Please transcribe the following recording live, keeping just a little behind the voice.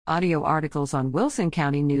Audio articles on Wilson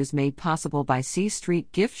County News made possible by C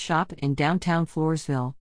Street Gift Shop in downtown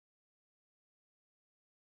Floresville.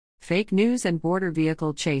 Fake news and border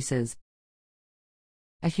vehicle chases.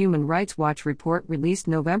 A Human Rights Watch report released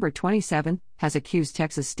November 27 has accused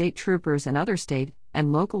Texas state troopers and other state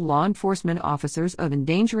and local law enforcement officers of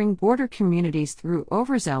endangering border communities through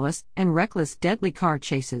overzealous and reckless deadly car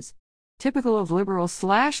chases. Typical of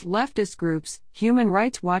liberal/leftist groups, Human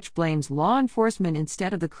Rights Watch blames law enforcement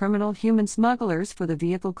instead of the criminal human smugglers for the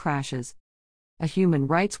vehicle crashes. A Human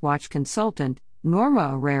Rights Watch consultant,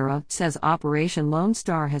 Norma Herrera, says Operation Lone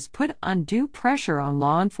Star has put undue pressure on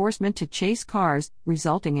law enforcement to chase cars,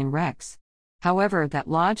 resulting in wrecks. However, that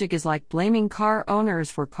logic is like blaming car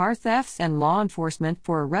owners for car thefts and law enforcement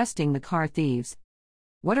for arresting the car thieves.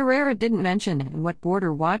 What Herrera didn't mention, and what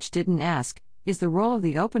Border Watch didn't ask, is the role of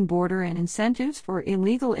the open border and incentives for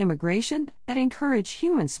illegal immigration that encourage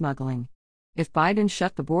human smuggling. If Biden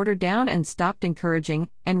shut the border down and stopped encouraging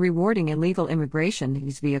and rewarding illegal immigration,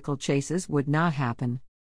 these vehicle chases would not happen.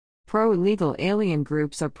 Pro-illegal alien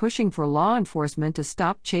groups are pushing for law enforcement to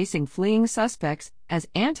stop chasing fleeing suspects, as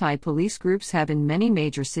anti-police groups have in many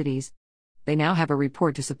major cities. They now have a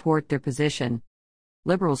report to support their position.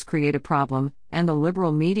 Liberals create a problem, and the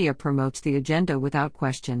liberal media promotes the agenda without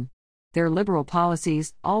question. Their liberal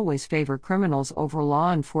policies always favor criminals over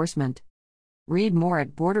law enforcement. Read more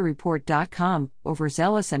at borderreport.com.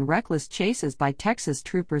 Overzealous and reckless chases by Texas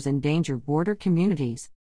troopers endanger border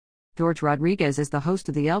communities. George Rodriguez is the host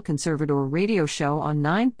of the El Conservador radio show on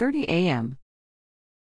 9:30 a.m.